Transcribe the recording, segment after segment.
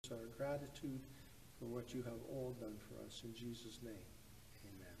express our gratitude for what you have all done for us. In Jesus' name,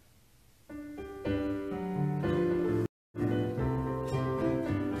 amen.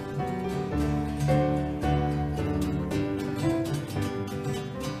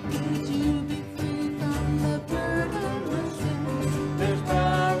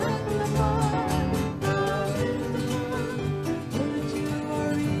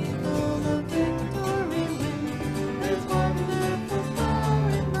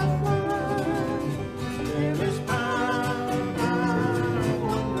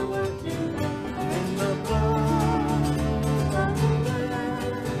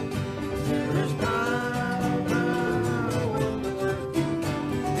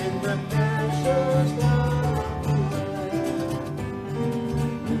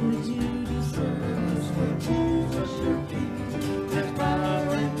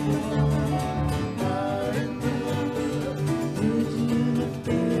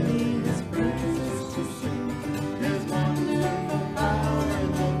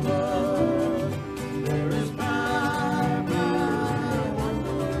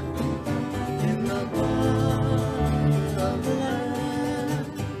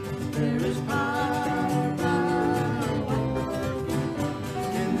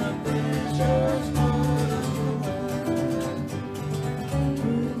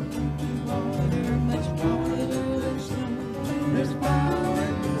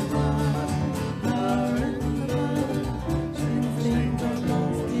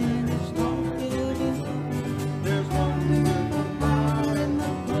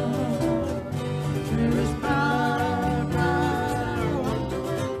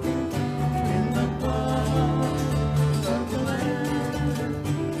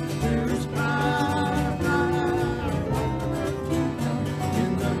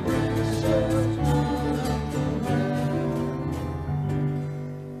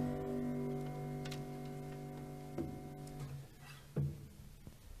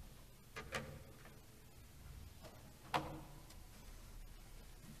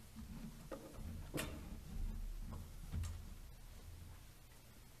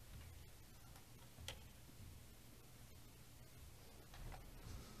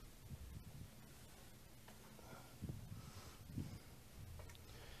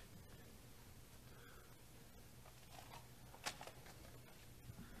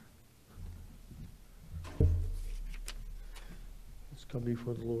 Come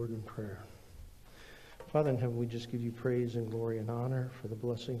before the Lord in prayer. Father in heaven, we just give you praise and glory and honor for the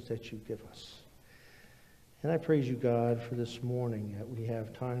blessings that you give us. And I praise you, God, for this morning that we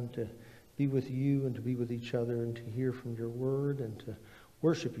have time to be with you and to be with each other and to hear from your word and to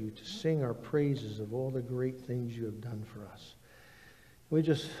worship you, to sing our praises of all the great things you have done for us. We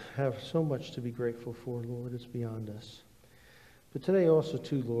just have so much to be grateful for, Lord. It's beyond us. But today also,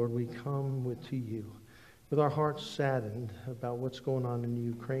 too, Lord, we come to you with our hearts saddened about what's going on in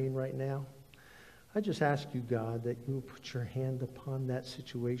Ukraine right now. I just ask you, God, that you will put your hand upon that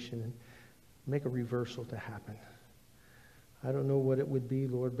situation and make a reversal to happen. I don't know what it would be,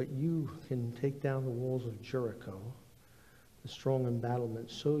 Lord, but you can take down the walls of Jericho, the strong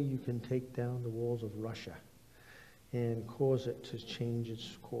embattlement, so you can take down the walls of Russia and cause it to change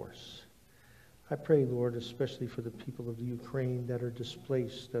its course. I pray, Lord, especially for the people of the Ukraine that are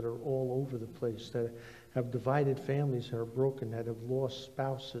displaced, that are all over the place, that have divided families, that are broken, that have lost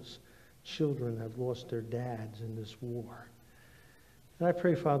spouses, children have lost their dads in this war. And I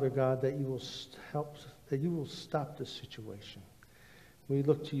pray, Father God, that you will help, that you will stop this situation. We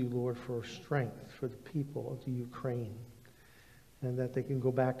look to you, Lord, for strength for the people of the Ukraine, and that they can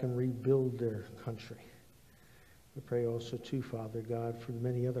go back and rebuild their country. We pray also, too, Father God, for the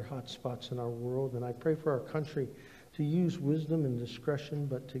many other hot spots in our world. And I pray for our country to use wisdom and discretion,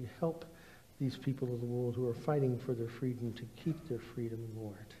 but to help these people of the world who are fighting for their freedom to keep their freedom,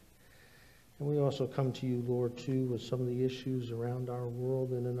 Lord. And we also come to you, Lord, too, with some of the issues around our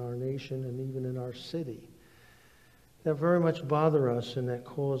world and in our nation and even in our city that very much bother us and that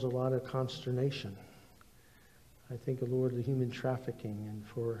cause a lot of consternation. I think, Lord, the human trafficking and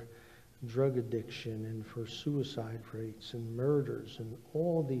for drug addiction and for suicide rates and murders and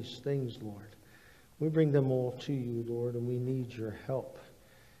all these things, Lord. We bring them all to you, Lord, and we need your help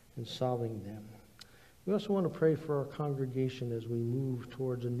in solving them. We also want to pray for our congregation as we move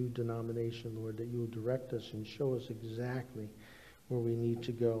towards a new denomination, Lord, that you will direct us and show us exactly where we need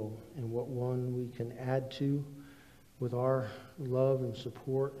to go and what one we can add to with our love and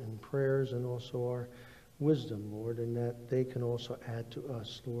support and prayers and also our wisdom, Lord, and that they can also add to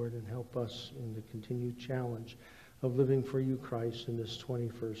us, Lord, and help us in the continued challenge of living for you, Christ, in this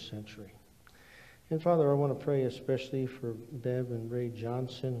 21st century. And Father, I want to pray especially for Bev and Ray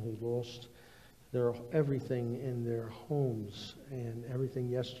Johnson, who lost their everything in their homes and everything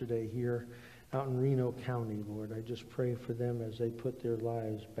yesterday here out in Reno County, Lord. I just pray for them as they put their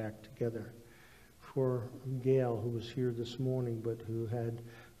lives back together. For Gail, who was here this morning, but who had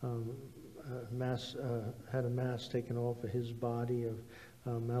had a mass taken off of his body of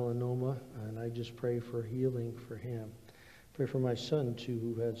melanoma, and I just pray for healing for him. Pray for my son, too,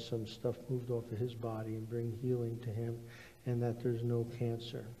 who had some stuff moved off of his body, and bring healing to him, and that there's no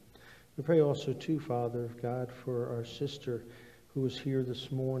cancer. We pray also, too, Father God, for our sister who was here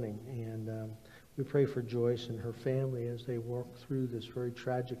this morning, and we pray for Joyce and her family as they walk through this very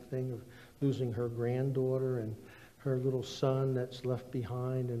tragic thing of losing her granddaughter and her little son that's left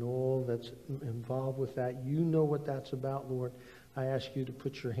behind and all that's involved with that. You know what that's about, Lord. I ask you to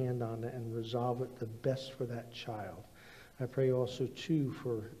put your hand on it and resolve it the best for that child. I pray also, too,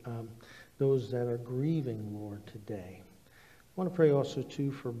 for those that are grieving, Lord, today. I want to pray also,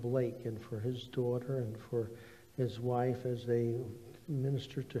 too, for Blake and for his daughter and for his wife as they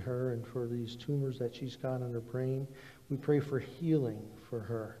minister to her, and for these tumors that she's got on her brain. We pray for healing for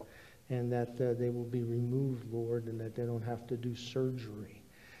her, and that they will be removed, Lord, and that they don't have to do surgery.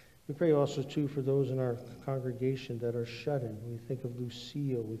 We pray also, too, for those in our congregation that are shut in. We think of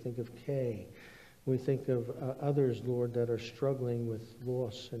Lucille. We think of Kay. We think of others, Lord, that are struggling with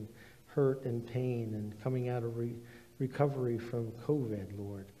loss and hurt and pain and coming out of recovery from COVID,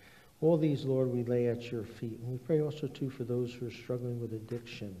 Lord. All these, Lord, we lay at your feet. And we pray also, too, for those who are struggling with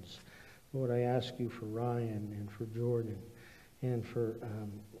addictions. Lord, I ask you for Ryan and for Jordan and for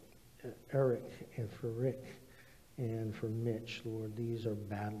Eric and for Rick and for Mitch, Lord. These are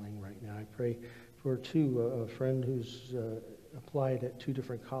battling right now. I pray for, too, a friend who's applied at 2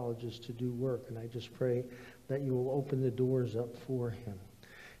 different colleges to do work, and I just pray that you will open the doors up for him.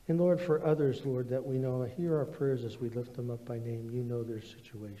 And Lord, for others, Lord, that we know, hear our prayers as we lift them up by name. You know their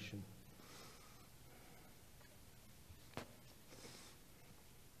situation.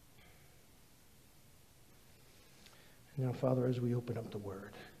 And now, Father, as we open up the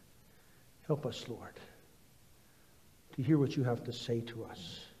Word, help us, Lord, to hear what you have to say to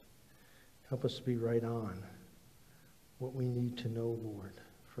us. Help us to be right on what we need to know, Lord,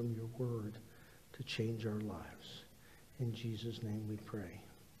 from your Word to change our lives. In Jesus' name we pray.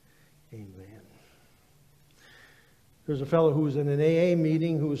 Amen. There's a fellow who was in an AA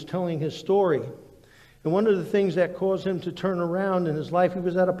meeting who was telling his story. And one of the things that caused him to turn around in his life, he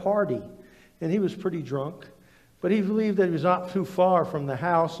was at a party. And he was pretty drunk. But he believed that he was not too far from the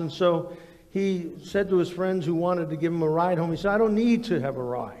house. And so he said to his friends who wanted to give him a ride home, he said, I don't need to have a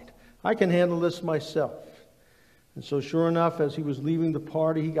ride. I can handle this myself. And so sure enough, as he was leaving the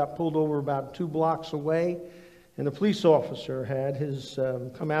party, he got pulled over about 2 blocks away. And a police officer had his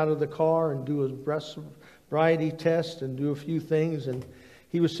come out of the car and do his breath sobriety test and do a few things. And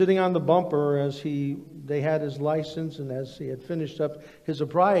he was sitting on the bumper as they had his license and as he had finished up his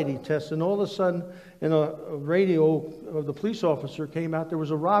sobriety test. And all of a sudden, in a radio of the police officer came out, there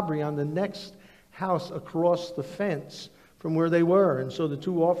was a robbery on the next house across the fence from where they were. And so the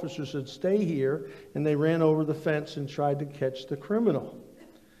 2 officers said, stay here. And they ran over the fence and tried to catch the criminal.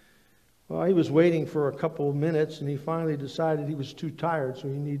 Well, he was waiting for a couple of minutes, and he finally decided he was too tired, so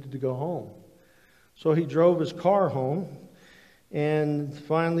he needed to go home. So he drove his car home and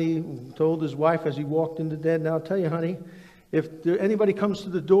finally told his wife as he walked into bed, now I'll tell you, honey, if anybody comes to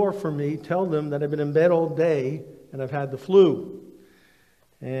the door for me, tell them that I've been in bed all day and I've had the flu,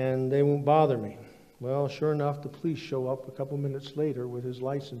 and they won't bother me. Well, sure enough, the police show up a couple minutes later with his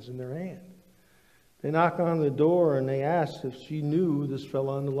license in their hand. They knock on the door and they asked if she knew this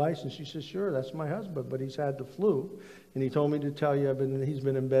fellow on the license. She says, sure, that's my husband, but he's had the flu. And he told me to tell you he's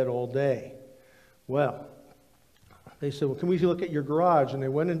been in bed all day. Well, they said, well, can we look at your garage? And they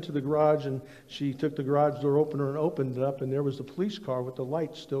went into the garage, and she took the garage door opener and opened it up, and there was the police car with the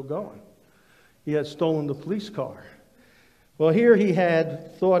lights still going. He had stolen the police car. Well, here he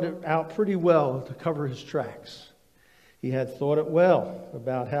had thought it out pretty well to cover his tracks. He had thought it well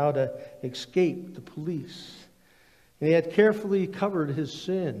about how to escape the police. And he had carefully covered his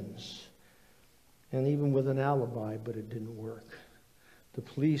sins, and even with an alibi, but it didn't work. The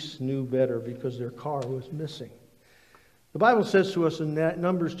police knew better because their car was missing. The Bible says to us in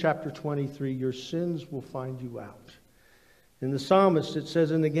Numbers chapter 23, your sins will find you out. In the psalmist it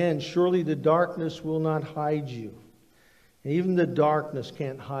says, and again, surely the darkness will not hide you. And even the darkness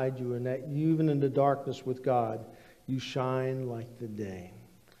can't hide you, and that even in the darkness with God, you shine like the day.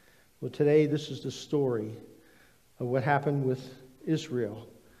 Well, today this is the story of what happened with Israel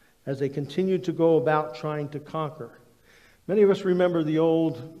as they continued to go about trying to conquer. Many of us remember the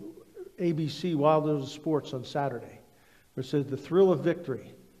old ABC Wild Rose Sports on Saturday, where it says the thrill of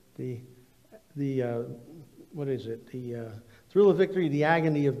victory, what is it? The thrill of victory, the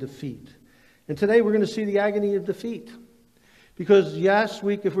agony of defeat. And today we're going to see the agony of defeat. Because last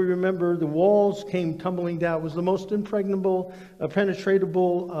week, if we remember, the walls came tumbling down. It was the most impregnable,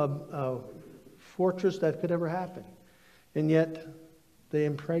 penetratable fortress that could ever happen. And yet, the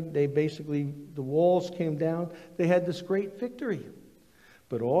walls came down. They had this great victory.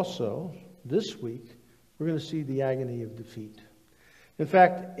 But also, this week, we're going to see the agony of defeat. In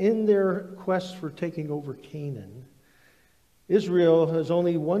fact, in their quest for taking over Canaan, Israel has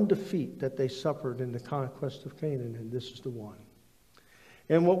only one defeat that they suffered in the conquest of Canaan, and this is the one.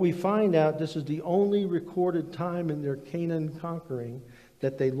 And what we find out, this is the only recorded time in their Canaan conquering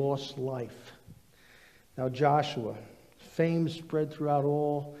that they lost life. Now Joshua, fame spread throughout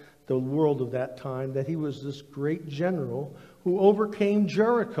all the world of that time that he was this great general who overcame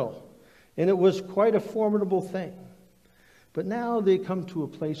Jericho. And it was quite a formidable thing. But now they come to a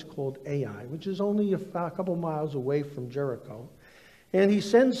place called Ai, which is only a couple miles away from Jericho. And he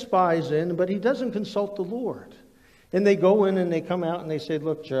sends spies in, but he doesn't consult the Lord. And they go in and they come out and they say,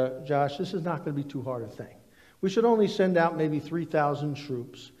 look, Josh, this is not going to be too hard a thing. We should only send out maybe 3,000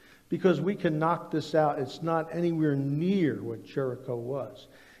 troops because we can knock this out. It's not anywhere near what Jericho was,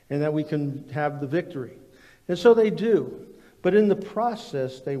 and that we can have the victory. And so they do. But in the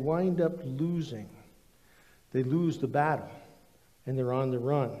process, they wind up losing. They lose the battle, and they're on the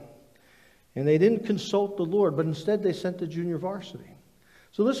run. And they didn't consult the Lord, but instead they sent the junior varsity.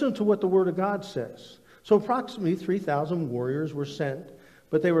 So listen to what the Word of God says. So approximately 3,000 warriors were sent,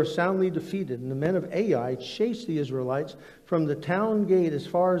 but they were soundly defeated. And the men of Ai chased the Israelites from the town gate as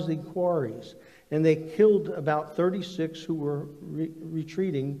far as the quarries. And they killed about 36 who were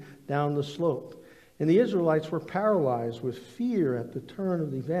retreating down the slope. And the Israelites were paralyzed with fear at the turn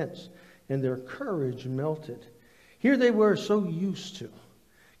of the events, and their courage melted. Here they were so used to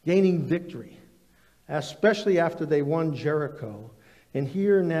gaining victory, especially after they won Jericho. And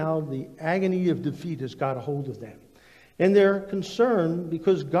here now the agony of defeat has got a hold of them. And they're concerned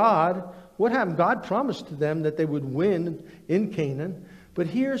because what happened? God promised to them that they would win in Canaan. But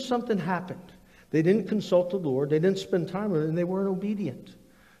here something happened. They didn't consult the Lord. They didn't spend time with Him. And they weren't obedient.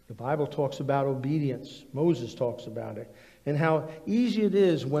 The Bible talks about obedience. Moses talks about it. And how easy it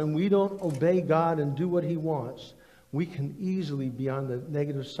is when we don't obey God and do what He wants. We can easily be on the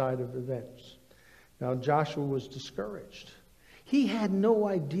negative side of events. Now Joshua was discouraged. He had no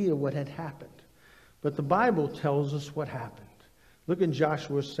idea what had happened. But the Bible tells us what happened. Look in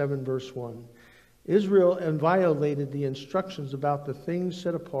Joshua 7 verse 1. Israel violated the instructions about the things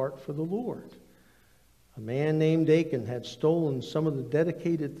set apart for the Lord. A man named Achan had stolen some of the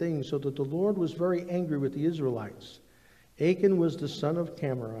dedicated things, so that the Lord was very angry with the Israelites. Achan was the son of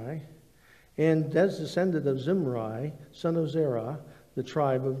Camari, and descendant of Zimri, son of Zerah, the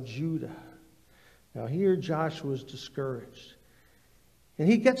tribe of Judah. Now here Joshua is discouraged. And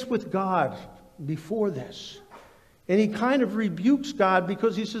he gets with God before this. And he kind of rebukes God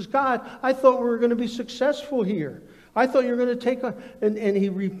because he says, God, I thought we were going to be successful here. I thought you were going to take on... And he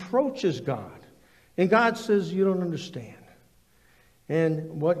reproaches God. And God says, you don't understand.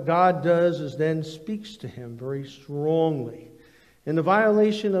 And what God does is then speaks to him very strongly. And the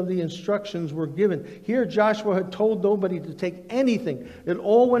violation of the instructions were given. Here Joshua had told nobody to take anything. It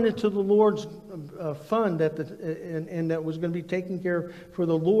all went into the Lord's fund and that was going to be taken care of for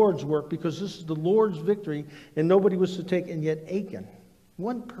the Lord's work, because this is the Lord's victory and nobody was to take. And yet Achan,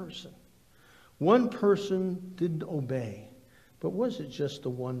 one person didn't obey. But was it just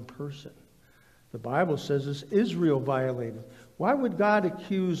the one person? The Bible says this: Israel violated. Why would God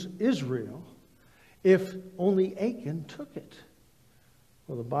accuse Israel if only Achan took it?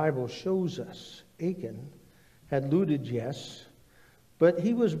 Well, the Bible shows us Achan had looted, yes, but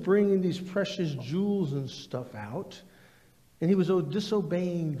he was bringing these precious jewels and stuff out, and he was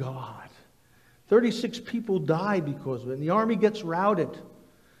disobeying God. 36 people die because of it, and the army gets routed,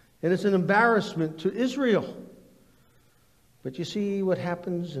 and it's an embarrassment to Israel. But you see what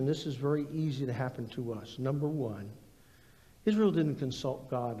happens, and this is very easy to happen to us. Number one, Israel didn't consult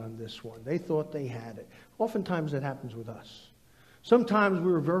God on this one. They thought they had it. Oftentimes that happens with us. Sometimes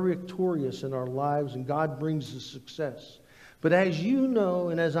we're very victorious in our lives and God brings the success. But as you know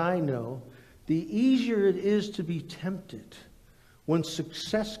and as I know, the easier it is to be tempted when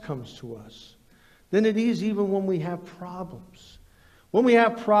success comes to us than it is even when we have problems. When we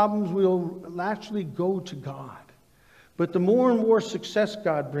have problems, we'll actually go to God. But the more and more success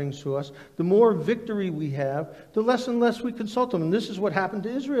God brings to us, the more victory we have, the less and less we consult Him. And this is what happened to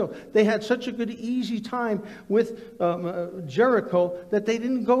Israel. They had such a good, easy time with Jericho that they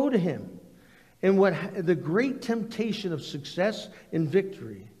didn't go to Him. And the great temptation of success and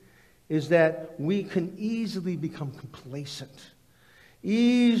victory is that we can easily become complacent,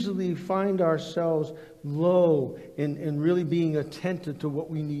 easily find ourselves low in really being attentive to what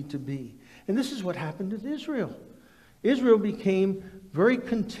we need to be. And this is what happened to Israel. Israel became very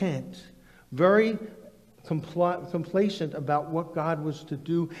content, very complacent about what God was to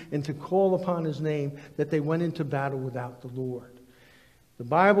do and to call upon His name, that they went into battle without the Lord. The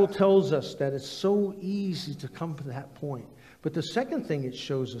Bible tells us that it's so easy to come to that point. But the second thing it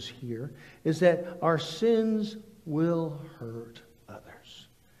shows us here is that our sins will hurt others.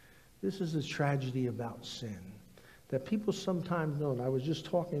 This is the tragedy about sin, that people sometimes don't. I was just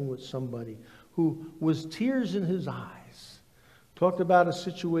talking with somebody who was tears in his eyes, talked about a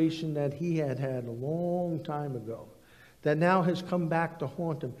situation that he had a long time ago that now has come back to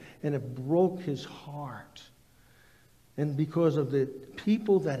haunt him, and it broke his heart. And because of the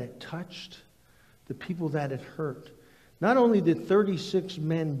people that it touched, the people that it hurt, not only did 36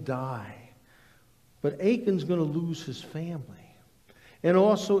 men die, but Achan's going to lose his family. And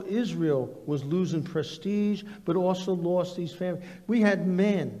also Israel was losing prestige, but also lost these families. We had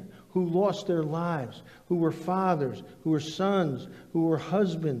men who lost their lives, who were fathers, who were sons, who were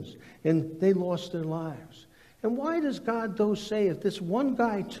husbands, and they lost their lives. And why does God, though, say if this one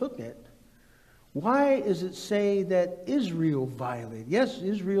guy took it, why does it say that Israel violated? Yes,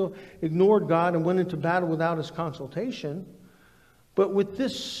 Israel ignored God and went into battle without His consultation. But with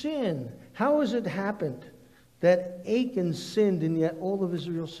this sin, how has it happened that Achan sinned and yet all of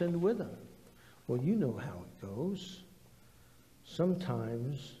Israel sinned with him? Well, you know how it goes.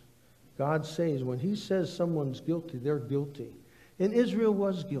 Sometimes God says, when He says someone's guilty, they're guilty. And Israel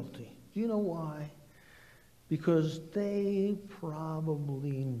was guilty. Do you know why? Because they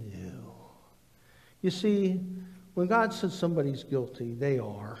probably knew. You see, when God says somebody's guilty, they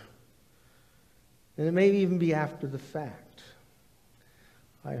are. And it may even be after the fact.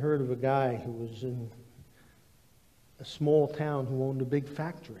 I heard of a guy who was in a small town who owned a big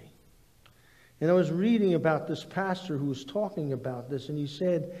factory. And I was reading about this pastor who was talking about this, and he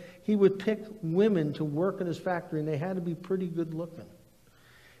said he would pick women to work in his factory, and they had to be pretty good looking.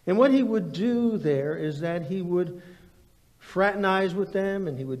 And what he would do there is that he would fraternize with them,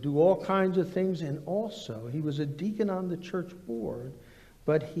 and he would do all kinds of things. And also, he was a deacon on the church board,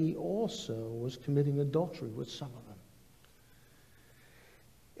 but he also was committing adultery with some of them.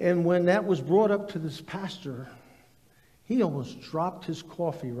 And when that was brought up to this pastor, he almost dropped his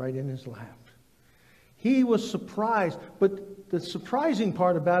coffee right in his lap. He was surprised, but the surprising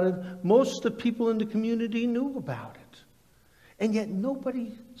part about it, most of the people in the community knew about it. And yet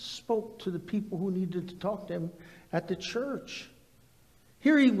nobody spoke to the people who needed to talk to him at the church.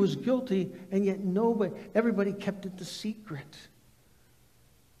 Here he was guilty, and yet everybody kept it the secret.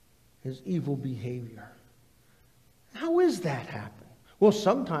 His evil behavior. How is that happen? Well,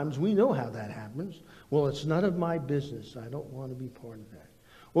 sometimes we know how that happens. Well, it's none of my business. I don't want to be part of that.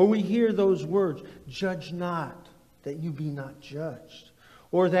 Or we hear those words, judge not, that you be not judged.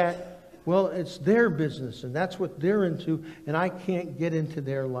 Or that, well, it's their business, and that's what they're into, and I can't get into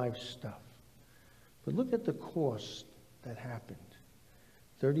their life stuff. But look at the cost that happened.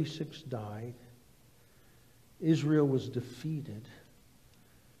 36 died. Israel was defeated.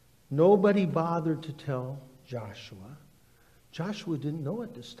 Nobody bothered to tell Joshua. Joshua didn't know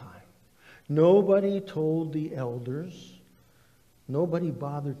at this time. Nobody told the elders. Nobody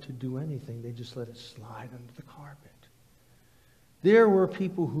bothered to do anything. They just let it slide under the carpet. There were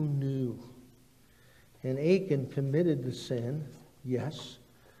people who knew. And Achan committed the sin, yes.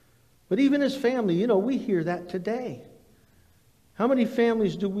 But even his family, we hear that today. How many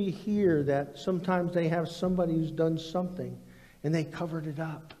families do we hear that sometimes they have somebody who's done something and they covered it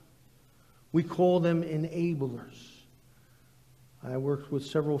up? We call them enablers. I worked with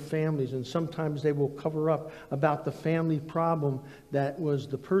several families, and sometimes they will cover up about the family problem that was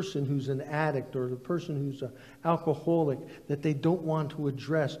the person who's an addict or the person who's an alcoholic that they don't want to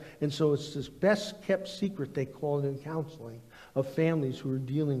address. And so it's this best kept secret, they call it in counseling, of families who are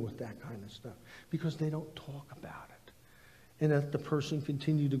dealing with that kind of stuff because they don't talk about it. And that the person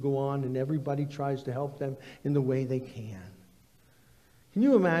continue to go on, and everybody tries to help them in the way they can. Can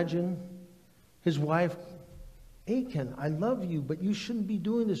you imagine his wife, Achan, I love you, but you shouldn't be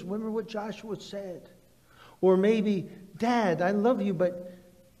doing this. Remember what Joshua said. Or maybe, Dad, I love you, but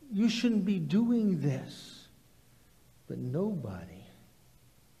you shouldn't be doing this. But nobody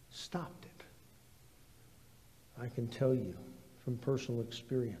stopped it. I can tell you from personal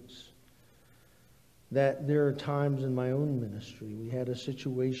experience that there are times in my own ministry, we had a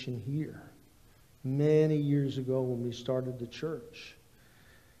situation here many years ago when we started the church.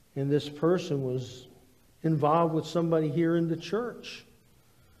 And this person was involved with somebody here in the church.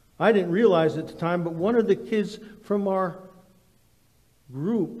 I didn't realize at the time, but one of the kids from our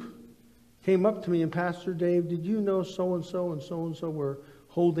group came up to me and, Pastor Dave, did you know so-and-so and so-and-so were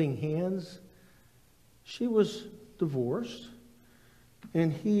holding hands? She was divorced,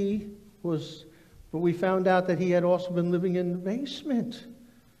 and he was, but we found out that he had also been living in the basement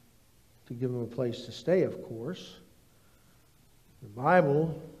to give him a place to stay, of course. The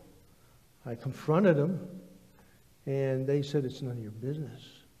Bible, I confronted him, and they said, it's none of your business.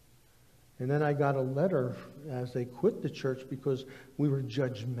 And then I got a letter as they quit the church because we were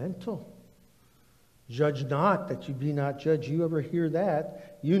judgmental. Judge not that you be not judged. You ever hear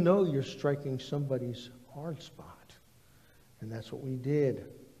that, you know you're striking somebody's hard spot. And that's what we did.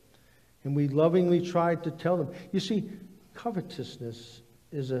 And we lovingly tried to tell them. You see, covetousness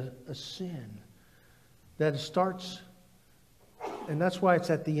is a sin that starts, and that's why it's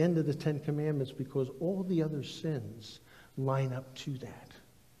at the end of the Ten Commandments, because all the other sins line up to that.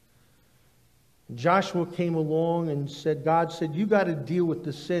 Joshua came along and said, God said, you got to deal with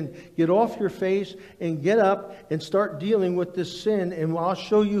this sin. Get off your face and get up and start dealing with this sin, and I'll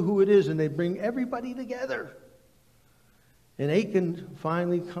show you who it is. And they bring everybody together. And Achan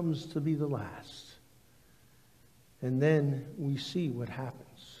finally comes to be the last. And then we see what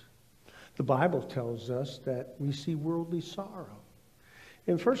happens. The Bible tells us that we see worldly sorrow.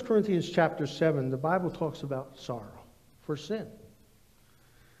 In 1 Corinthians chapter 7, the Bible talks about sorrow for sin.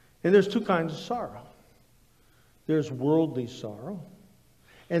 And there's two kinds of sorrow. There's worldly sorrow,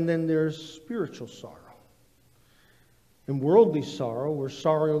 and then there's spiritual sorrow. In worldly sorrow, we're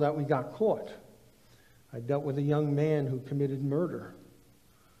sorrow that we got caught. I dealt with a young man who committed murder,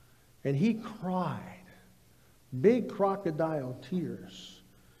 and he cried big crocodile tears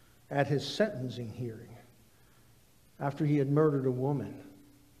at his sentencing hearing after he had murdered a woman.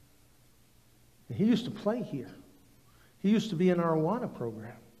 And he used to play here. He used to be in our Awana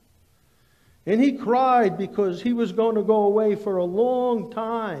program. And he cried because he was going to go away for a long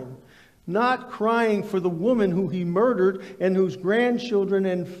time, not crying for the woman who he murdered and whose grandchildren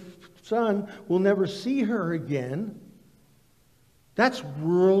and son will never see her again. That's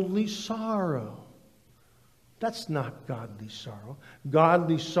worldly sorrow. That's not godly sorrow.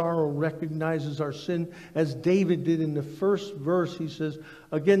 Godly sorrow recognizes our sin, as David did in the first verse. He says,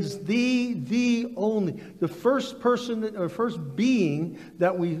 against thee only. The first person or first being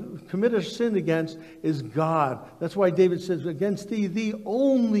that we commit a sin against is God. That's why David says, against thee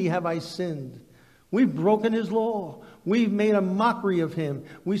only have I sinned. We've broken his law. We've made a mockery of him.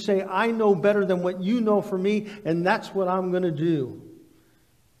 We say, I know better than what you know for me, and that's what I'm going to do.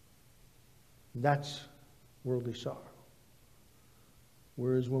 That's worldly sorrow.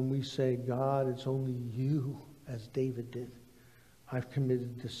 Whereas when we say, God, it's only you, as David did, I've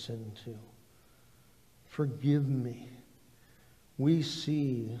committed this sin too. Forgive me. We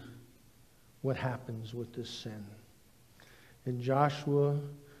see what happens with this sin. In Joshua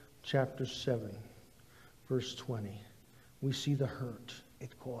chapter 7, verse 20, we see the hurt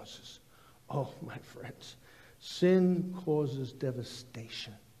it causes. Oh, my friends, sin causes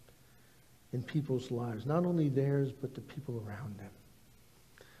devastation in people's lives, not only theirs, but the people around them.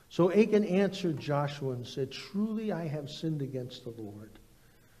 So Achan answered Joshua and said, truly I have sinned against the Lord,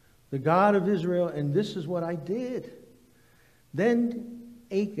 the God of Israel, and this is what I did. Then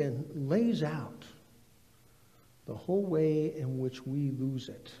Achan lays out the whole way in which we lose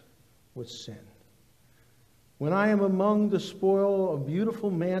it with sin. When I am among the spoil, a beautiful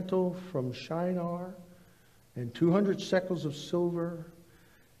mantle from Shinar, and 200 shekels of silver,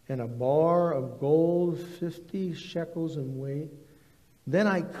 and a bar of gold 50 shekels in weight. Then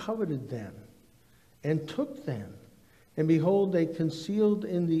I coveted them and took them. And behold, they concealed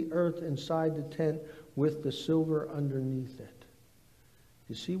in the earth inside the tent with the silver underneath it.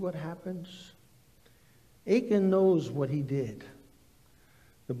 You see what happens? Achan knows what he did.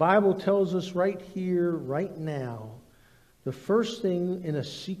 The Bible tells us right here, right now, the first thing in a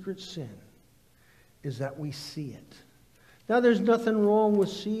secret sin is that we see it. Now, there's nothing wrong with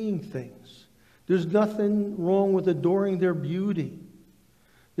seeing things. There's nothing wrong with adoring their beauty.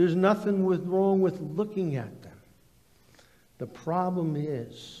 There's nothing wrong with looking at them. The problem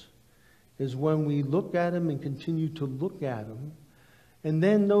is when we look at them and continue to look at them, and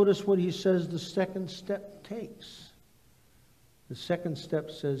then notice what he says the second step takes. The second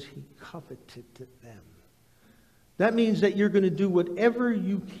step says he coveted them. That means that you're going to do whatever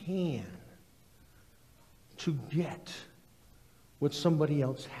you can to get what somebody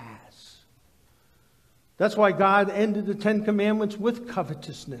else has. That's why God ended the Ten Commandments with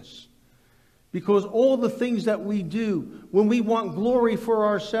covetousness. Because all the things that we do, when we want glory for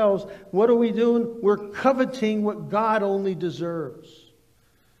ourselves, what are we doing? We're coveting what God only deserves.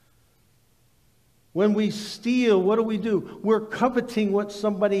 When we steal, what do? We're coveting what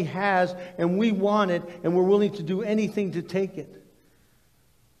somebody has, and we want it, and we're willing to do anything to take it.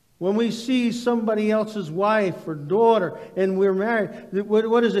 When we see somebody else's wife or daughter, and we're married,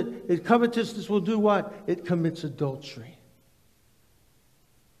 what is it? Covetousness will do what? It commits adultery.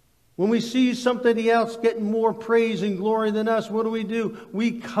 When we see somebody else getting more praise and glory than us, what do?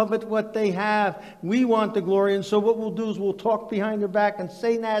 We covet what they have. We want the glory. And so what we'll do is we'll talk behind their back and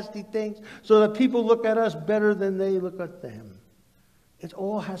say nasty things so that people look at us better than they look at them. It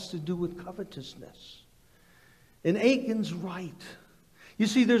all has to do with covetousness. And Achan's right. You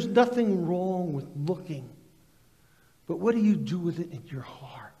see, there's nothing wrong with looking. But what do you do with it in your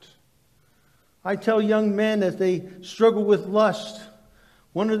heart? I tell young men as they struggle with lust,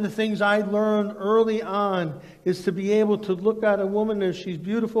 one of the things I learned early on is to be able to look at a woman as she's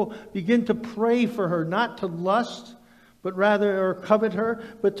beautiful, begin to pray for her, not to lust, but rather, or covet her,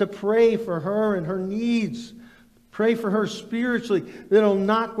 but to pray for her and her needs. Pray for her spiritually. That'll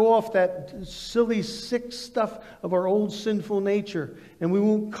knock off that silly, sick stuff of our old sinful nature, and we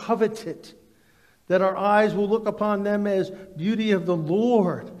won't covet it. That our eyes will look upon them as beauty of the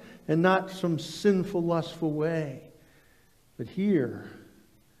Lord and not some sinful, lustful way. But here,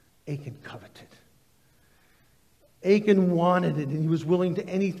 Achan coveted. Achan wanted it, and he was willing to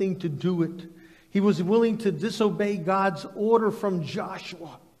anything to do it. He was willing to disobey God's order from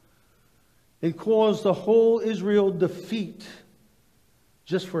Joshua and cause the whole Israel defeat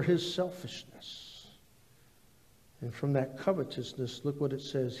just for his selfishness. And from that covetousness, look what it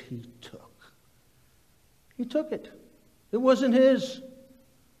says he took. He took it. It wasn't his.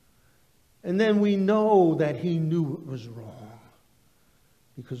 And then we know that he knew it was wrong.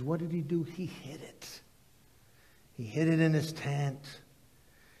 Because what did he do? He hid it. He hid it in his tent.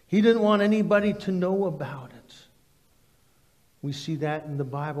 He didn't want anybody to know about it. We see that in the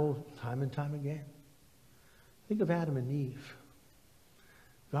Bible time and time again. Think of Adam and Eve.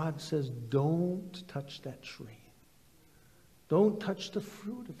 God says, don't touch that tree. Don't touch the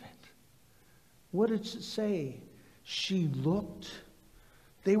fruit of it. What did it say? She looked.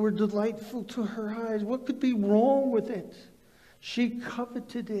 They were delightful to her eyes. What could be wrong with it? She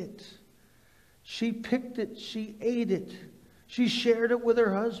coveted it. She picked it. She ate it. She shared it with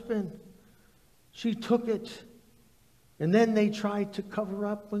her husband. She took it. And then they tried to cover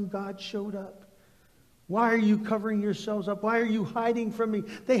up when God showed up. Why are you covering yourselves up? Why are you hiding from me?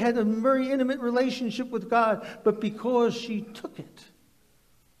 They had a very intimate relationship with God, but because she took it,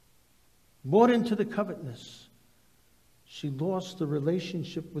 bought into the covetousness, she lost the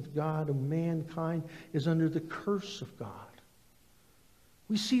relationship with God, and mankind is under the curse of God.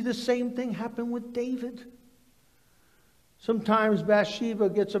 We see the same thing happen with David. Sometimes Bathsheba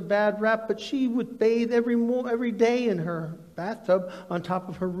gets a bad rap, but she would bathe every day in her bathtub on top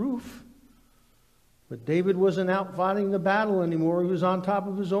of her roof. But David wasn't out fighting the battle anymore. He was on top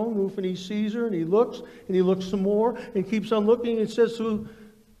of his own roof, and he sees her, and he looks some more, and keeps on looking, and says to,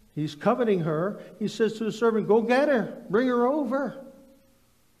 he's coveting her, he says to the servant, go get her, bring her over.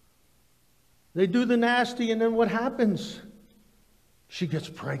 They do the nasty, and then what happens? She gets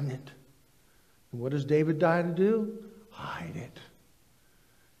pregnant. And what does David die to do? Hide it.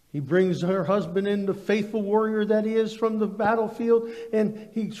 He brings her husband in, the faithful warrior that he is, from the battlefield, and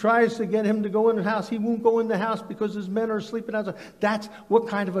he tries to get him to go in the house. He won't go in the house because his men are sleeping outside. That's what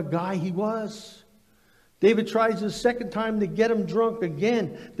kind of a guy he was. David tries a second time to get him drunk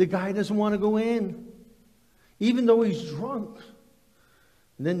again. The guy doesn't want to go in, even though he's drunk.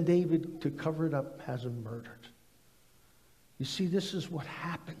 And then David, to cover it up, has him murdered. You see, this is what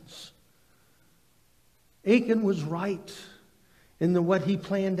happens. Achan was right in what he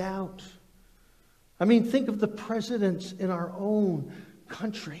planned out. I mean, think of the presidents in our own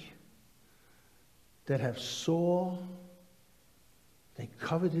country that have saw, they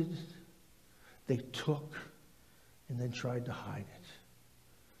coveted, they took, and then tried to hide it.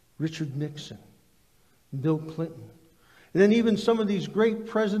 Richard Nixon, Bill Clinton. And then even some of these great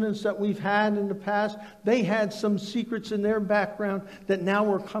presidents that we've had in the past, they had some secrets in their background that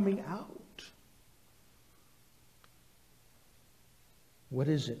now are coming out. What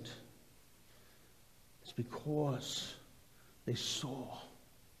is it? It's because they saw,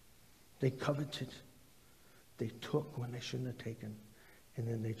 they coveted, they took when they shouldn't have taken, and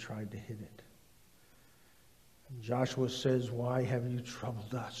then they tried to hid it. And Joshua says, why have you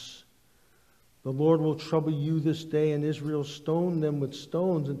troubled us? The Lord will trouble you this day, and Israel stoned them with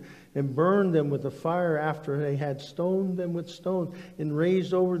stones and burned them with a fire after they had stoned them with stones and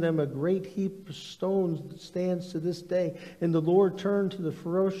raised over them a great heap of stones that stands to this day. And the Lord turned to the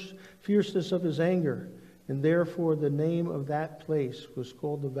ferocious fierceness of his anger, and therefore the name of that place was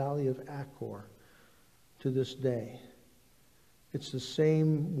called the Valley of Achor to this day. It's the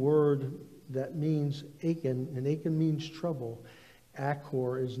same word that means Achan, and Achan means trouble.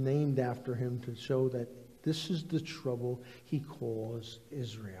 Achor is named after him to show that this is the trouble he caused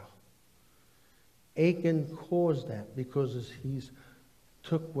Israel. Achan caused that because he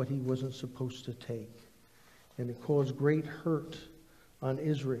took what he wasn't supposed to take. And it caused great hurt on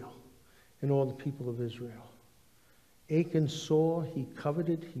Israel and all the people of Israel. Achan saw, he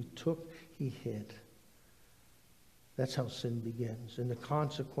coveted, he took, he hid. That's how sin begins. And the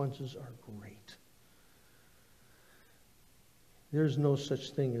consequences are great. There's no such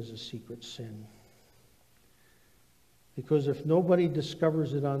thing as a secret sin. Because if nobody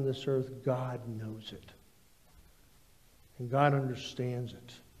discovers it on this earth, God knows it. And God understands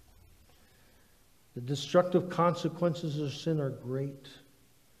it. The destructive consequences of sin are great.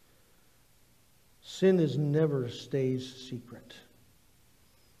 Sin never stays secret.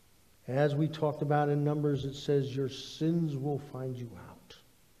 As we talked about in Numbers, it says your sins will find you out.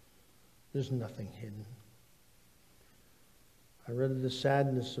 There's nothing hidden. I read of the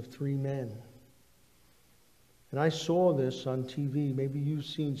sadness of 3 men. And I saw this on TV. Maybe you've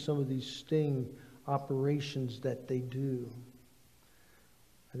seen some of these sting operations that they do.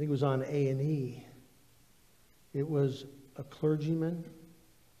 I think it was on A&E. It was a clergyman,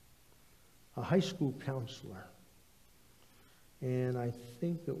 a high school counselor, and I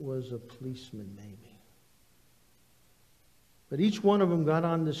think it was a policeman maybe. But each one of them got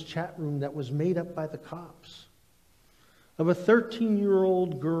on this chat room that was made up by the cops of a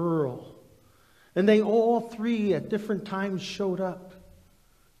 13-year-old girl. And they all 3 at different times showed up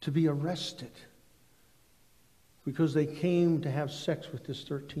to be arrested because they came to have sex with this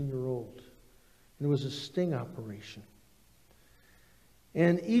 13-year-old. And it was a sting operation.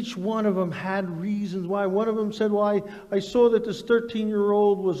 And each one of them had reasons why. One of them said, well, I saw that this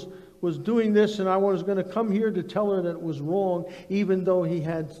 13-year-old was doing this, and I was going to come here to tell her that it was wrong, even though he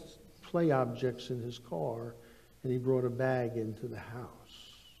had play objects in his car, and he brought a bag into the house.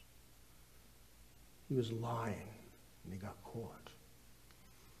 He was lying, and he got caught,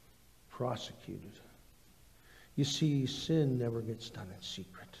 prosecuted. You see, sin never gets done in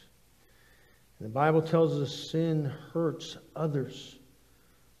secret. And the Bible tells us sin hurts others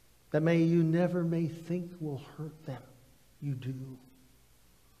that you never may think will hurt them. You do.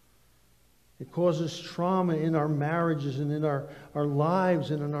 It causes trauma in our marriages and in our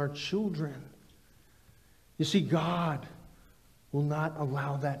lives and in our children. You see, God will not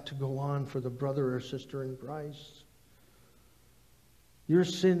allow that to go on for the brother or sister in Christ. Your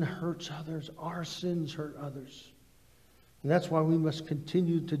sin hurts others. Our sins hurt others. And that's why we must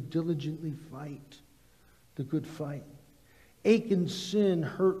continue to diligently fight the good fight. Achan's sin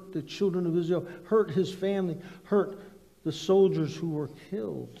hurt the children of Israel, hurt his family, hurt the soldiers who were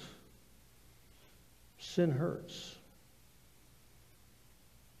killed. Sin hurts.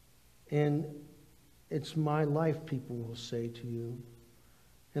 And it's my life, people will say to you.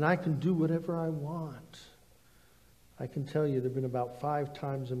 And I can do whatever I want. I can tell you there have been about 5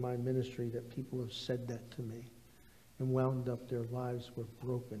 times in my ministry that people have said that to me and wound up their lives were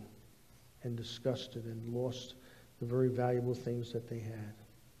broken and disgusted and lost the very valuable things that they had.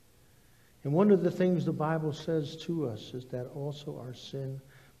 And one of the things the Bible says to us is that also our sin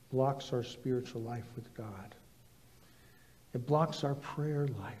blocks our spiritual life with God. It blocks our prayer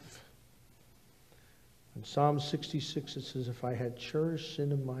life. In Psalm 66 it says, if I had cherished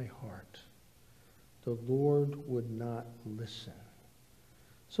sin in my heart, the Lord would not listen.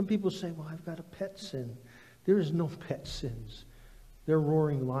 Some people say, well, I've got a pet sin. There is no pet sins. They're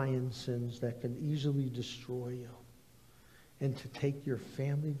roaring lion sins that can easily destroy you and to take your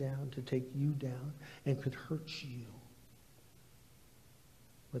family down, to take you down, and could hurt you.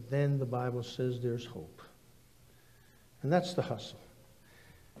 But then the Bible says there's hope. And that's the hustle.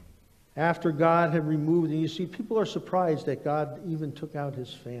 After God had removed, and you see, people are surprised that God even took out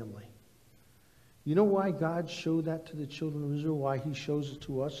his family. You know why God showed that to the children of Israel? Why he shows it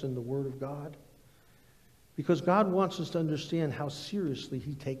to us in the Word of God? Because God wants us to understand how seriously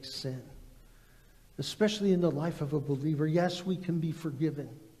he takes sin. Especially in the life of a believer. Yes, we can be forgiven.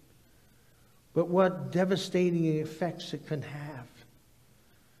 But what devastating effects it can have.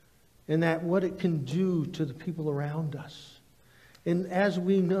 And that what it can do to the people around us. And as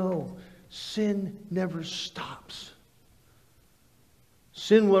we know, sin never stops.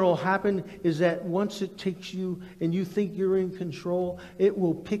 Sin, what will happen is that once it takes you and you think you're in control, it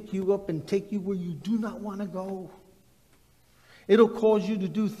will pick you up and take you where you do not want to go. It'll cause you to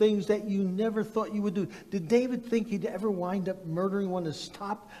do things that you never thought you would do. Did David think he'd ever wind up murdering one of his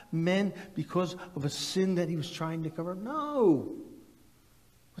top men because of a sin that he was trying to cover? No.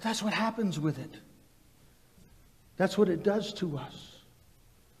 But that's what happens with it. That's what it does to us.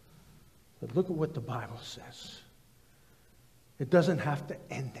 But look at what the Bible says. It doesn't have to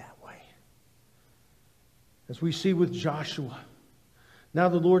end that way. As we see with Joshua. Now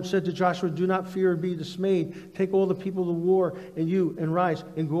the Lord said to Joshua, do not fear or be dismayed. Take all the people to war and rise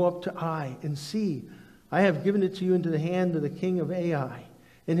and go up to Ai and see. I have given it to you into the hand of the king of Ai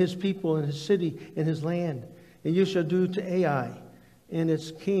and his people and his city and his land. And you shall do to Ai and its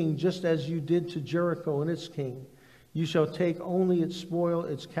king just as you did to Jericho and its king. You shall take only its spoil,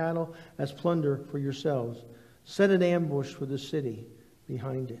 its cattle as plunder for yourselves. Set an ambush for the city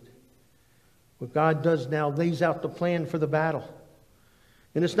behind it. What God does now lays out the plan for the battle.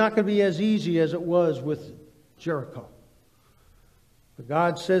 And it's not going to be as easy as it was with Jericho. But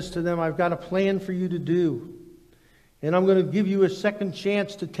God says to them, I've got a plan for you to do. And I'm going to give you a second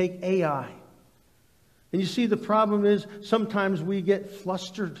chance to take Ai. And you see, the problem is sometimes we get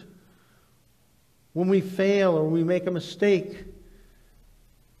flustered when we fail or we make a mistake.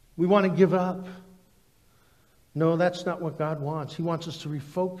 We want to give up. No, that's not what God wants. He wants us to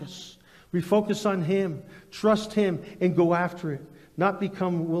refocus. Refocus on Him. Trust Him and go after it. Not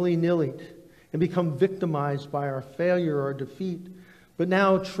become willy-nilly and become victimized by our failure or defeat. But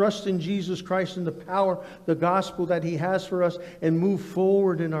now trust in Jesus Christ and the power, the gospel that He has for us, and move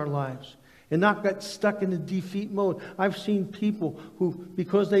forward in our lives. And not get stuck in the defeat mode. I've seen people who,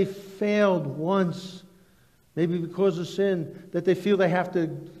 because they failed once, maybe because of sin, that they feel they have to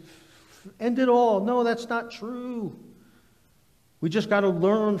end it all. No, that's not true. We just got to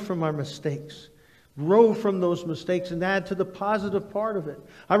learn from our mistakes. Grow from those mistakes and add to the positive part of it.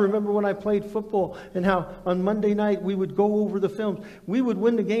 I remember when I played football and how on Monday night we would go over the films. We would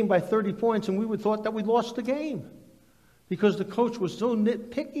win the game by 30 points and we would thought that we lost the game because the coach was so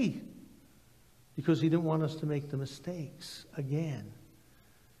nitpicky because he didn't want us to make the mistakes again.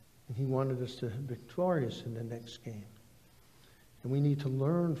 And he wanted us to be victorious in the next game. And we need to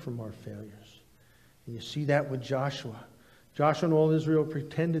learn from our failures. And you see that with Joshua. Joshua and all Israel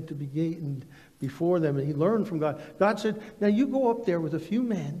pretended to be beaten before them, and he learned from God. God said, now you go up there with a few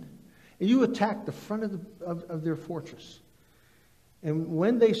men, and you attack the front of their fortress. And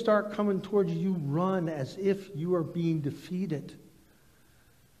when they start coming towards you, you run as if you are being defeated.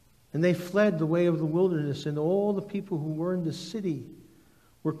 And they fled the way of the wilderness, and all the people who were in the city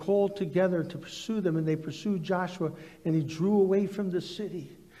were called together to pursue them, and they pursued Joshua, and he drew away from the city.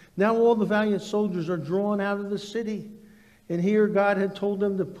 Now all the valiant soldiers are drawn out of the city. And here God had told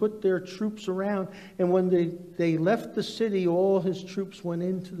them to put their troops around. And when they left the city, all his troops went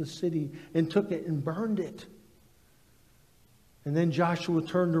into the city and took it and burned it. And then Joshua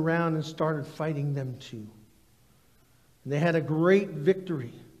turned around and started fighting them too. And they had a great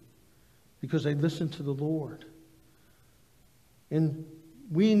victory because they listened to the Lord. And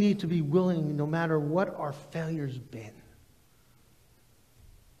we need to be willing, no matter what our failure's been,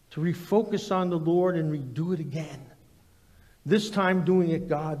 to refocus on the Lord and redo it again. This time doing it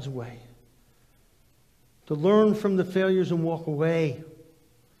God's way. To learn from the failures and walk away.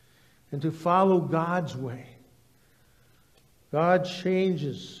 And to follow God's way. God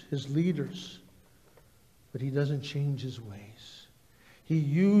changes His leaders, but He doesn't change His ways. He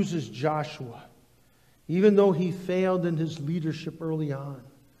uses Joshua. Even though he failed in his leadership early on,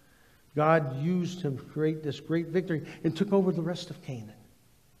 God used him to create this great victory and took over the rest of Canaan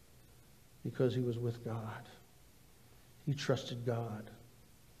because he was with God. He trusted God.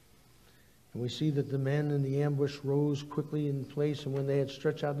 And we see that the men in the ambush rose quickly in place, and when they had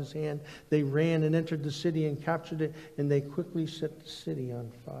stretched out his hand, they ran and entered the city and captured it, and they quickly set the city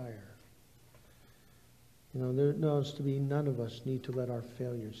on fire. You know, there knows to be none of us need to let our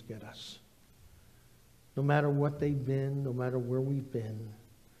failures get us. No matter what they've been, no matter where we've been,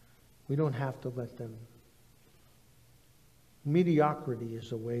 we don't have to let them. Mediocrity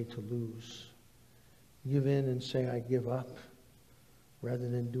is a way to lose. Give in and say, I give up, rather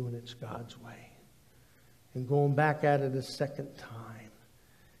than doing it God's way. And going back at it a second time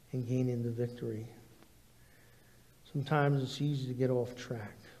and gaining the victory. Sometimes it's easy to get off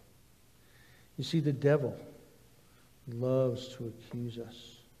track. You see, the devil loves to accuse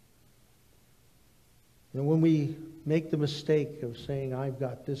us. And when we make the mistake of saying, I've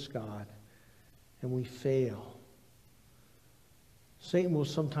got this God, and we fail, Satan will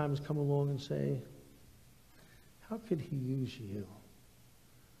sometimes come along and say, how could he use you?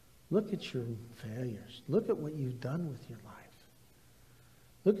 Look at your failures. Look at what you've done with your life.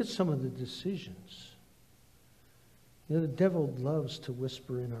 Look at some of the decisions. You know, the devil loves to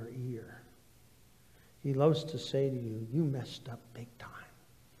whisper in our ear. He loves to say to you, you messed up big time.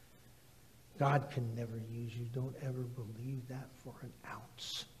 God can never use you. Don't ever believe that for an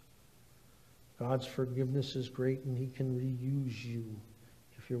ounce. God's forgiveness is great, and he can reuse you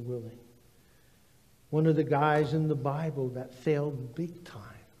if you're willing. One of the guys in the Bible that failed big time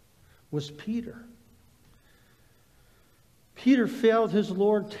was Peter. Peter failed his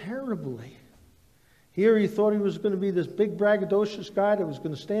Lord terribly. Here he thought he was going to be this big braggadocious guy that was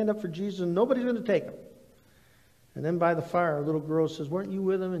going to stand up for Jesus and nobody's going to take him. And then by the fire, a little girl says, weren't you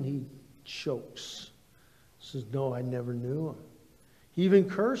with him? And he chokes. Says, no, I never knew him. He even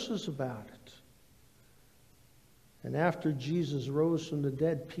curses about it. And after Jesus rose from the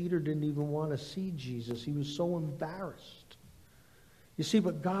dead, Peter didn't even want to see Jesus. He was so embarrassed. You see,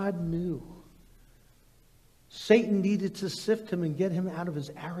 but God knew. Satan needed to sift him and get him out of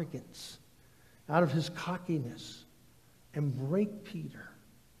his arrogance, out of his cockiness, and break Peter.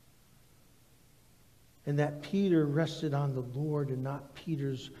 And that Peter rested on the Lord and not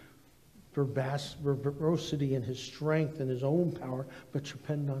Peter's verbosity and his strength and his own power, but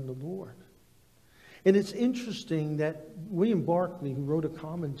depend on the Lord. And it's interesting that William Barclay, who wrote a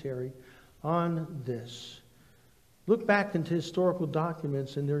commentary on this, look back into historical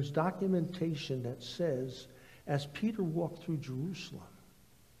documents, and there's documentation that says, as Peter walked through Jerusalem,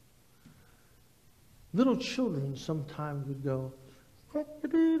 little children sometimes would go,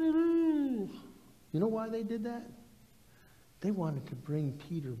 you know why they did that? They wanted to bring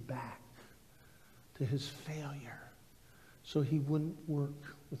Peter back to his failure so he wouldn't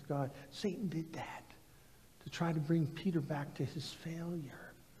work with God. Satan did that to try to bring Peter back to his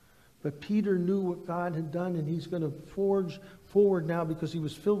failure. But Peter knew what God had done, and he's going to forge forward now because he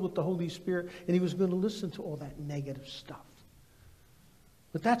was filled with the Holy Spirit, and he was going to listen to all that negative stuff.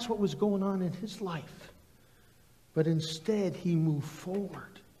 But that's what was going on in his life. But instead, he moved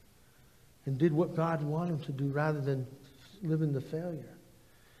forward and did what God wanted him to do rather than live in the failure.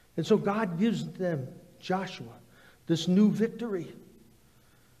 And so God gives them, Joshua, this new victory.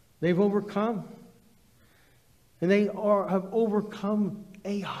 They've overcome. And they have overcome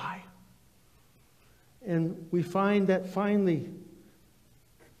Ai. And we find that finally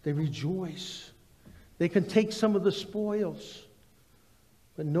they rejoice. They can take some of the spoils.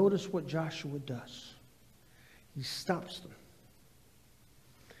 But notice what Joshua does. He stops them.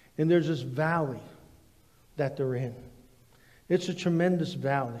 And there's this valley that they're in. It's a tremendous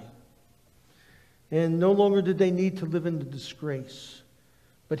valley. And no longer did they need to live in the disgrace.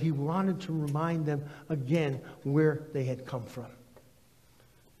 But he wanted to remind them again where they had come from.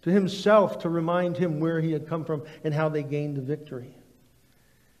 To himself, to remind him where he had come from and how they gained the victory.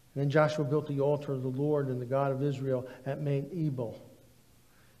 And then Joshua built the altar of the Lord and the God of Israel at Mount Ebal.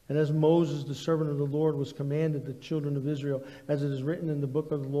 And as Moses, the servant of the Lord, was commanded the children of Israel, as it is written in the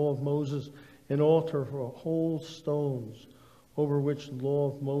book of the law of Moses, an altar for whole stones, over which the law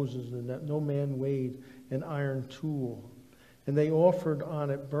of Moses, and that no man weighed an iron tool. And they offered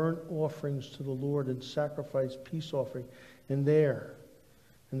on it burnt offerings to the Lord and sacrificed peace offering. And there,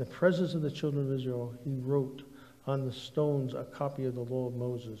 in the presence of the children of Israel, he wrote on the stones a copy of the law of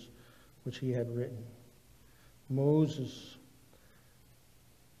Moses, which he had written. Moses,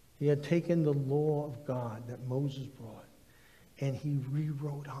 he had taken the law of God that Moses brought, and he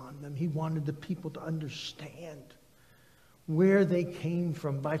rewrote on them. He wanted the people to understand where they came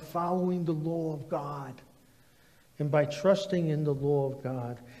from by following the law of God and by trusting in the law of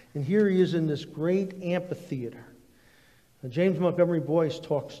God. And here he is in this great amphitheater. Now, James Montgomery Boyce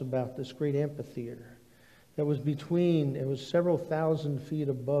talks about this great amphitheater that was it was several thousand feet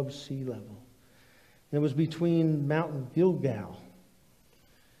above sea level. And it was between Mount Gilgal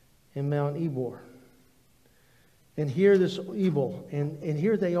and Mount Ebor. And here this Ebal, and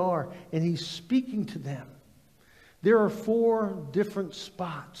here they are, and he's speaking to them. There are 4 different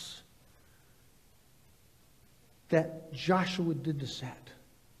spots that Joshua did this at.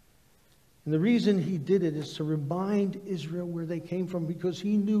 And the reason he did it is to remind Israel where they came from, because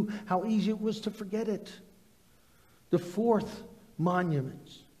he knew how easy it was to forget it. The 4th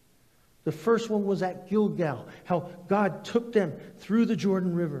monuments. The first one was at Gilgal, how God took them through the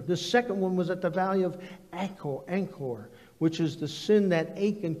Jordan River. The second one was at the valley of Achor, which is the sin that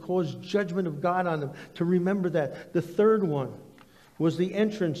Achan caused judgment of God on them, to remember that. The third one was the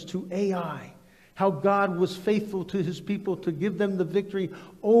entrance to Ai, how God was faithful to his people to give them the victory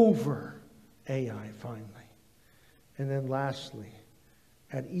over Ai finally. And then lastly,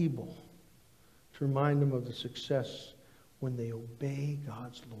 at Ebal, to remind them of the success when they obey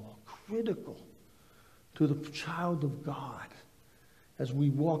God's law critical to the child of God as we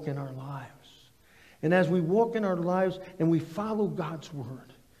walk in our lives. And as we walk in our lives and we follow God's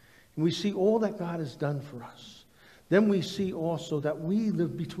word, and we see all that God has done for us, then we see also that we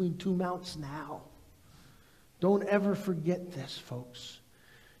live between two mounts now. Don't ever forget this, folks.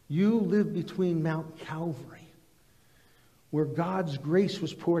 You live between Mount Calvary, where God's grace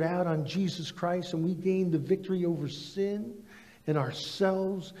was poured out on Jesus Christ, and we gained the victory over sin and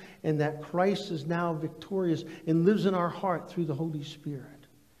ourselves, and that Christ is now victorious and lives in our heart through the Holy Spirit.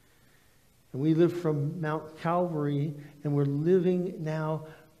 And we live from Mount Calvary, and we're living now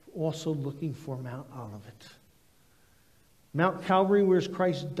also looking for Mount Olivet. Mount Calvary, where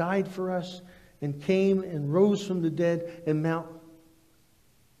Christ died for us and came and rose from the dead, and Mount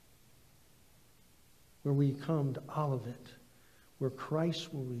where we come to Olivet, where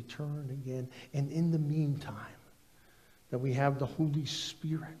Christ will return again. And in the meantime, that we have the Holy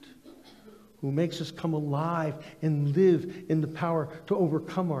Spirit who makes us come alive and live in the power to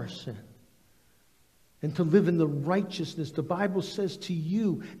overcome our sin and to live in the righteousness. The Bible says to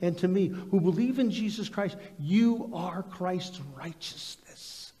you and to me who believe in Jesus Christ, you are Christ's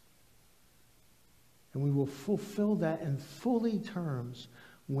righteousness. And we will fulfill that in fully terms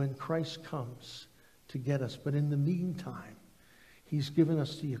when Christ comes to get us. But in the meantime, he's given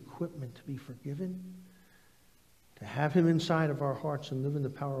us the equipment to be forgiven, to have him inside of our hearts and live in the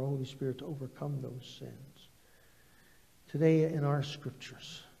power of the Holy Spirit to overcome those sins. Today in our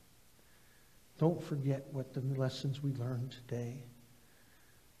scriptures, don't forget what the lessons we learned today.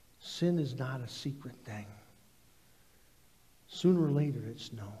 Sin is not a secret thing. Sooner or later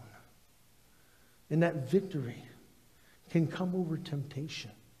it's known. And that victory can come over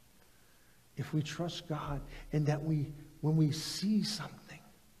temptation if we trust God, and that when we see something,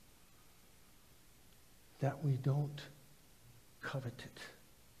 that we don't covet it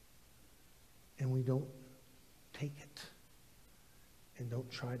and we don't take it and don't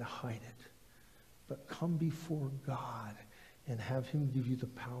try to hide it, but come before God and have him give you the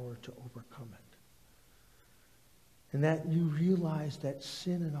power to overcome it. And that you realize that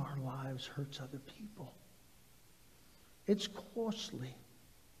sin in our lives hurts other people. It's costly.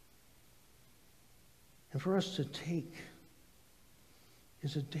 And for us to take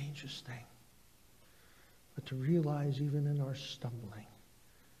is a dangerous thing. But to realize even in our stumbling,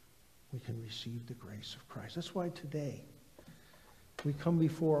 we can receive the grace of Christ. That's why today we come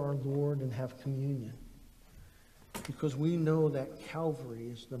before our Lord and have communion. Because we know that Calvary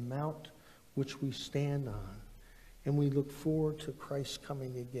is the mount which we stand on. And we look forward to Christ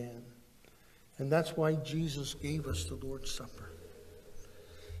coming again. And that's why Jesus gave us the Lord's Supper.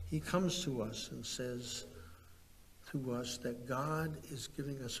 He comes to us and says to us that God is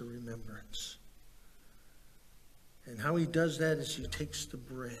giving us a remembrance. And how he does that is he takes the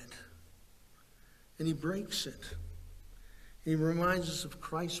bread and he breaks it. He reminds us of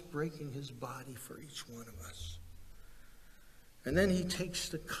Christ breaking his body for each one of us. And then he takes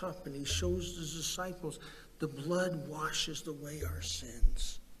the cup and he shows the disciples the blood washes away our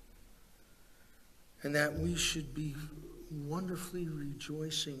sins. And that we should be wonderfully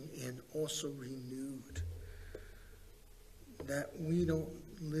rejoicing and also renewed. That we don't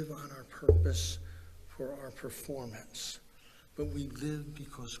live on our purpose for our performance, but we live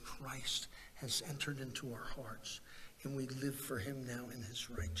because Christ has entered into our hearts, and we live for him now in his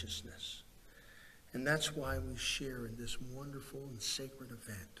righteousness. And that's why we share in this wonderful and sacred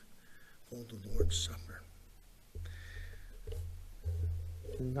event called the Lord's Supper.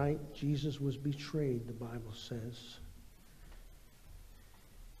 The night Jesus was betrayed, the Bible says,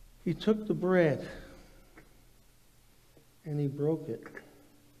 he took the bread and he broke it.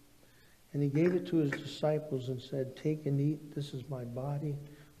 And he gave it to his disciples and said, "Take and eat. This is my body,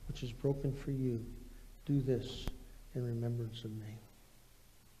 which is broken for you. Do this in remembrance of me."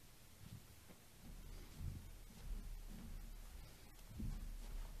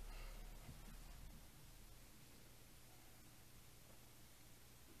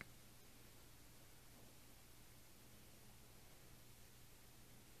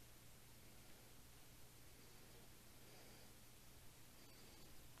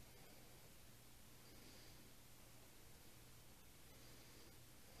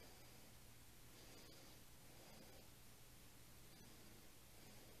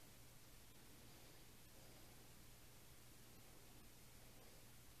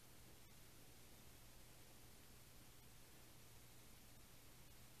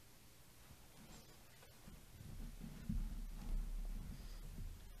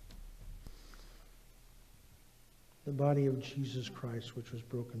 The body of Jesus Christ, which was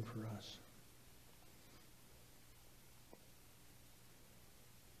broken for us.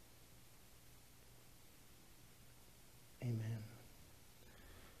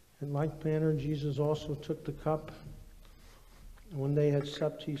 In like manner, Jesus also took the cup. And when they had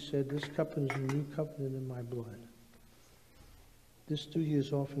supped, he said, "This cup is the new covenant in my blood. This do ye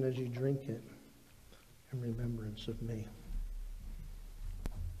as often as you drink it in remembrance of me."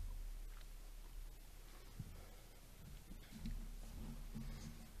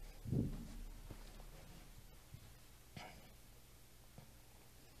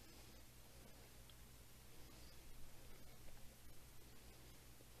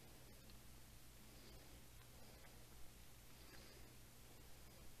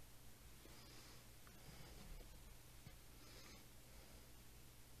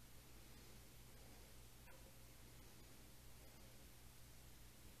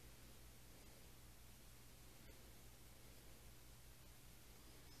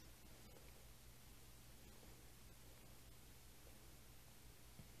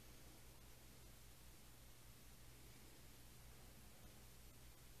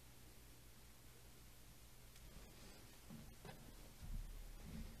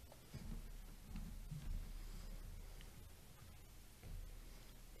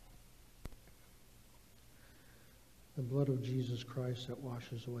 The blood of Jesus Christ that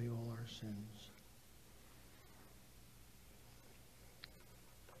washes away all our sins.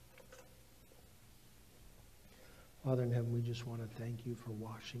 Father in heaven, we just want to thank you for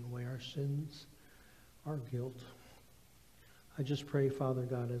washing away our sins, our guilt. I just pray, Father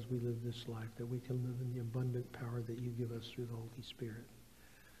God, as we live this life, that we can live in the abundant power that you give us through the Holy Spirit.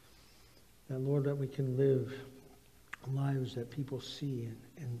 And Lord, that we can live lives that people see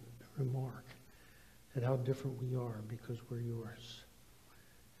and remark at how different we are because we're yours.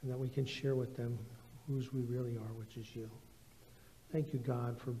 And that we can share with them whose we really are, which is you. Thank you,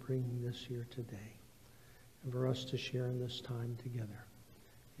 God, for bringing this here today and for us to share in this time together.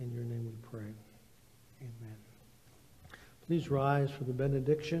 In your name we pray. Amen. Please rise for the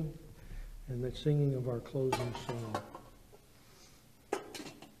benediction and the singing of our closing song.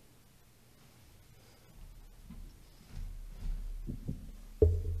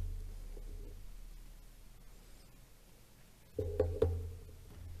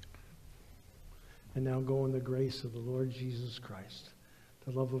 And now go in the grace of the Lord Jesus Christ,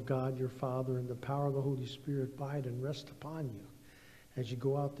 the love of God your Father, and the power of the Holy Spirit abide and rest upon you as you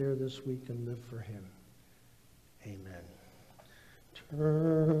go out there this week and live for him. Amen.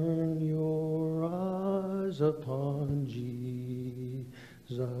 Turn your eyes upon Jesus.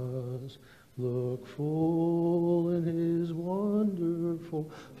 Look full in his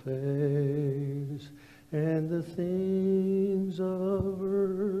wonderful face, and the things of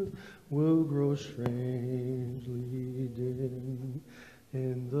earth will grow strangely dim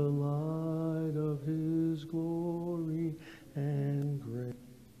in the light of his glory and